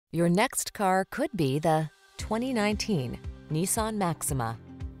Your next car could be the 2019 Nissan Maxima.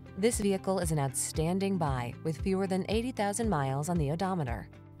 This vehicle is an outstanding buy with fewer than 80,000 miles on the odometer.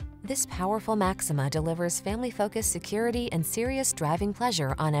 This powerful Maxima delivers family-focused security and serious driving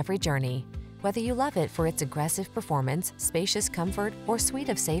pleasure on every journey. Whether you love it for its aggressive performance, spacious comfort, or suite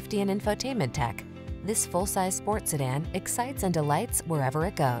of safety and infotainment tech, this full-size sports sedan excites and delights wherever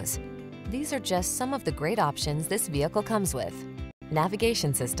it goes. These are just some of the great options this vehicle comes with: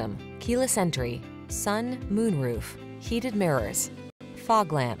 navigation system, keyless entry, sun, moonroof, heated mirrors,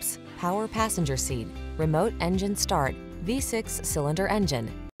 fog lamps, power passenger seat, remote engine start, V6 cylinder engine,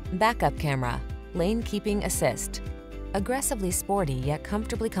 backup camera, lane keeping assist. Aggressively sporty yet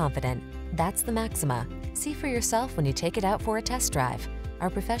comfortably confident, that's the Maxima. See for yourself when you take it out for a test drive. Our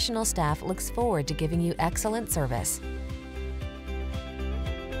professional staff looks forward to giving you excellent service.